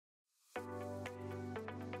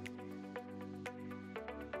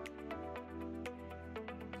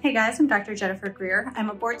Hey guys, I'm Dr. Jennifer Greer. I'm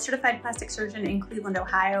a board-certified plastic surgeon in Cleveland,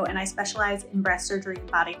 Ohio, and I specialize in breast surgery and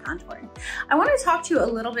body contouring. I want to talk to you a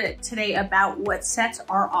little bit today about what sets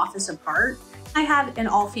our office apart. I have an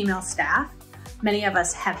all-female staff. Many of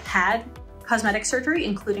us have had cosmetic surgery,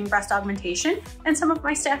 including breast augmentation, and some of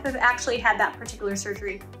my staff have actually had that particular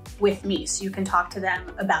surgery with me, so you can talk to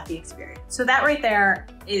them about the experience. So that right there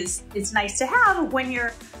it's nice to have when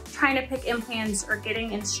you're trying to pick implants or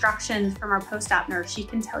getting instructions from our post-op nurse. She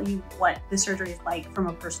can tell you what the surgery is like from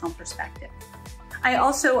a personal perspective. I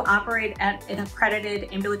also operate at an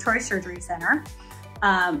accredited ambulatory surgery center,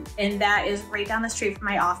 and that is right down the street from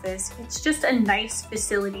my office. It's just a nice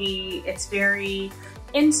facility. It's very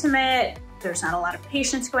intimate. There's not a lot of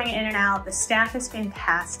patients going in and out. The staff is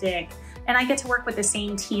fantastic. And I get to work with the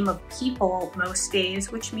same team of people most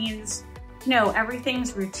days, which means, you know,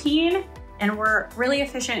 everything's routine and we're really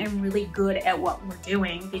efficient and really good at what we're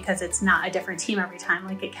doing because it's not a different team every time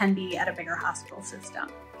like it can be at a bigger hospital system.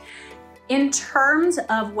 In terms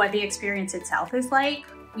of what the experience itself is like,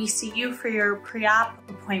 we see you for your pre-op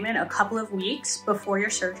appointment a couple of weeks before your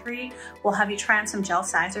surgery. We'll have you try on some gel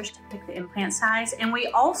sizers to pick the implant size. And we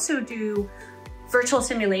also do virtual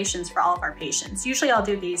simulations for all of our patients. Usually I'll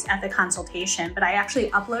do these at the consultation, but I actually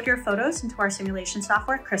upload your photos into our simulation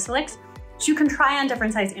software, Chrysalix, so you can try on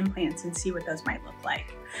different size implants and see what those might look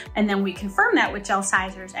like. And then we confirm that with gel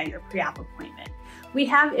sizers at your pre-op appointment. We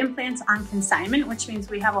have implants on consignment, which means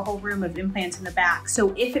we have a whole room of implants in the back.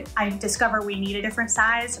 So if I discover we need a different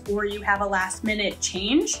size or you have a last minute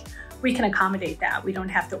change, we can accommodate that. We don't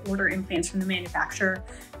have to order implants from the manufacturer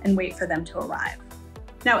and wait for them to arrive.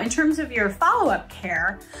 Now, in terms of your follow-up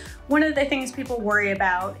care, one of the things people worry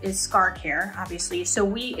about is scar care, obviously. So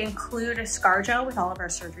we include a scar gel with all of our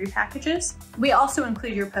surgery packages. We also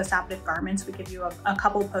include your post-operative garments. We give you a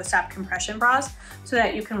couple post-op compression bras so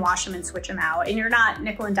that you can wash them and switch them out. And you're not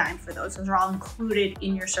nickel and dime for those. Those are all included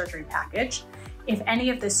in your surgery package. If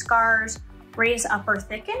any of the scars raise up or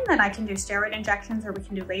thicken, then I can do steroid injections or we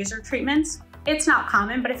can do laser treatments. It's not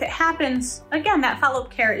common, but if it happens, again, that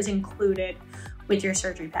follow-up care is included with your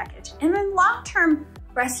surgery package. And then long-term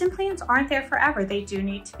breast implants aren't there forever. They do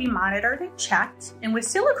need to be monitored and checked. And with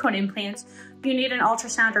silicone implants, you need an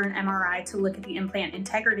ultrasound or an MRI to look at the implant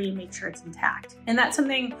integrity and make sure it's intact. And that's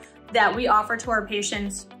something that we offer to our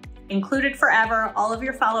patients, included forever, all of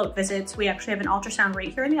your follow-up visits. We actually have an ultrasound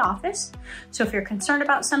right here in the office. So if you're concerned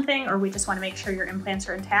about something or we just want to make sure your implants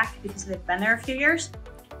are intact because they've been there a few years,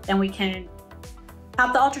 then we can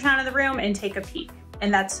pop the ultrasound in the room and take a peek.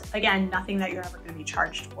 And that's, again, nothing that you're ever going to be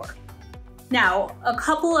charged for. Now, a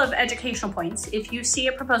couple of educational points. If you see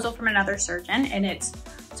a proposal from another surgeon and it's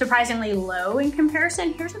surprisingly low in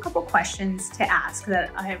comparison, here's a couple questions to ask that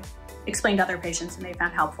I've explained to other patients and they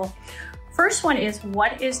found helpful. First one is,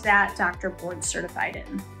 what is that doctor board certified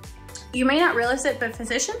in? You may not realize it, but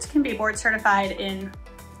physicians can be board certified in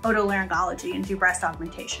otolaryngology and do breast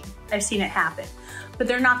augmentation. I've seen it happen, but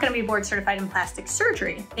they're not going to be board certified in plastic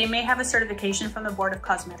surgery. They may have a certification from the Board of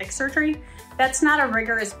Cosmetic Surgery. That's not a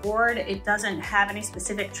rigorous board. It doesn't have any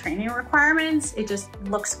specific training requirements. It just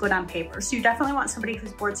looks good on paper. So you definitely want somebody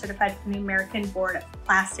who's board certified from the American Board of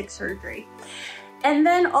Plastic Surgery. And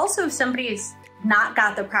then also if somebody's not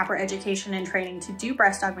got the proper education and training to do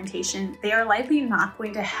breast augmentation, they are likely not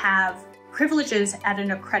going to have privileges at an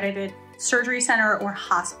accredited surgery center or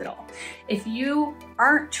hospital. If you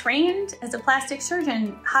aren't trained as a plastic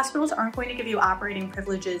surgeon, hospitals aren't going to give you operating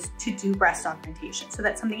privileges to do breast augmentation. So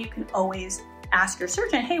that's something you can always ask your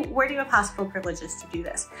surgeon, hey, where do you have hospital privileges to do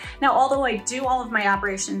this? Now, although I do all of my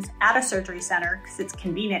operations at a surgery center because it's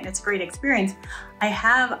convenient and it's a great experience, I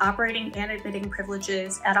have operating and admitting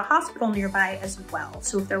privileges at a hospital nearby as well.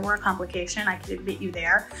 So if there were a complication, I could admit you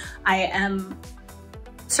there. I am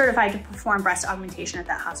certified to perform breast augmentation at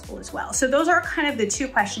that hospital as well. So those are kind of the two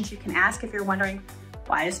questions you can ask if you're wondering,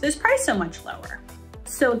 why is this price so much lower?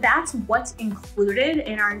 So that's what's included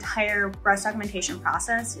in our entire breast augmentation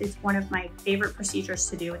process. It's one of my favorite procedures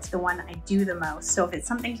to do. It's the one I do the most. So if it's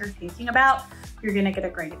something you're thinking about, you're gonna get a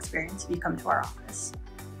great experience if you come to our office.